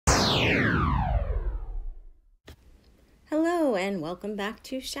Hello and welcome back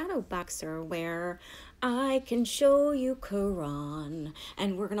to Shadow Boxer, where I can show you Quran,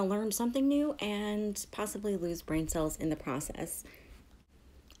 and we're going to learn something new and possibly lose brain cells in the process.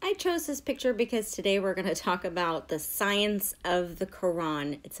 I chose this picture because today we're going to talk about the science of the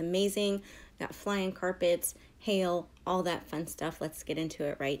Quran. It's amazing. Got flying carpets, hail, all that fun stuff. Let's get into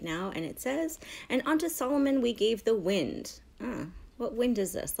it right now. And it says, "And unto Solomon we gave the wind." What wind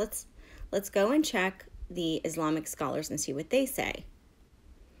is this? Let's go and check the Islamic scholars and see what they say.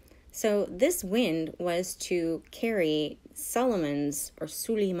 So this wind was to carry Solomon's or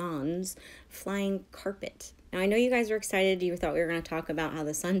Suleiman's flying carpet. Now, I know you guys are excited. You thought we were going to talk about how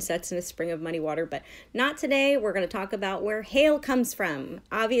the sun sets in a spring of muddy water, but not today. We're going to talk about where hail comes from.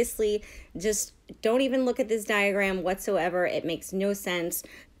 Obviously, just don't even look at this diagram whatsoever. It makes no sense.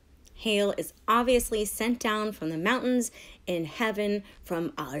 Hail is obviously sent down from the mountains in heaven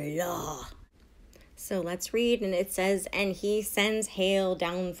from Allah. So let's read, and it says, "And he sends hail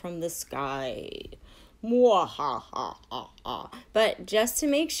down from the sky." But just to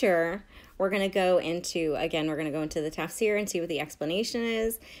make sure, we're going to go into the Tafsir and see what the explanation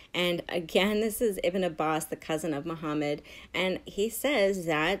is. And again, this is Ibn Abbas, the cousin of Muhammad, and he says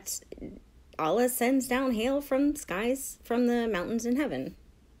that Allah sends down hail from skies, from the mountains in heaven.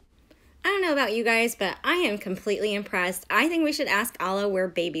 I don't know about you guys, but I am completely impressed. I think we should ask Allah where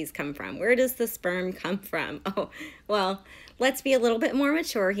babies come from. Where does the sperm come from? Oh, well, let's be a little bit more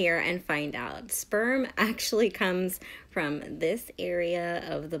mature here and find out. Sperm actually comes from this area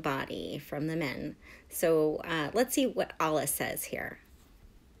of the body, from the men. So let's see what Allah says here.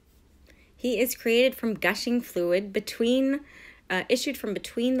 He is created from gushing fluid issued from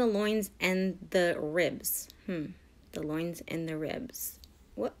between the loins and the ribs. The loins and the ribs.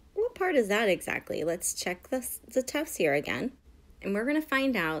 What part is that exactly? Let's check the Tafsir again. And we're going to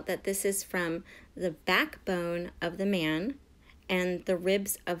find out that this is from the backbone of the man and the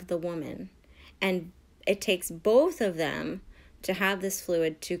ribs of the woman. And it takes both of them to have this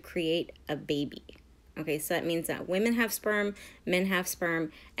fluid to create a baby. Okay, so that means that women have sperm, men have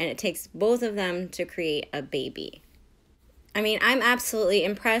sperm, and it takes both of them to create a baby. I mean, I'm absolutely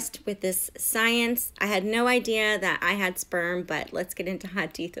impressed with this science. I had no idea that I had sperm, but let's get into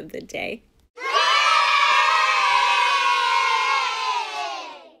Hadith of the day.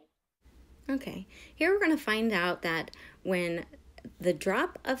 Okay, here we're going to find out that when the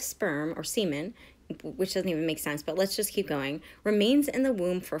drop of sperm or semen, which doesn't even make sense, but let's just keep going, remains in the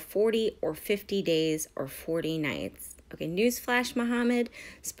womb for 40 or 50 days or 40 nights. Okay, newsflash, Muhammad,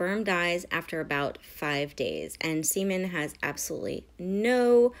 sperm dies after about 5 days, and semen has absolutely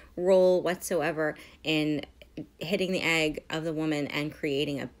no role whatsoever in hitting the egg of the woman and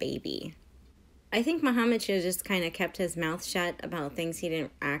creating a baby. I think Muhammad should have just kind of kept his mouth shut about things he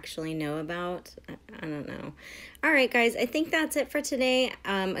didn't actually know about. I don't know. All right, guys, I think that's it for today.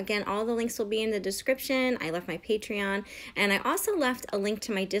 Again, all the links will be in the description. I left my Patreon, and I also left a link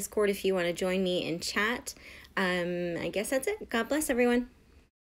to my Discord if you want to join me in chat. I guess that's it. God bless everyone.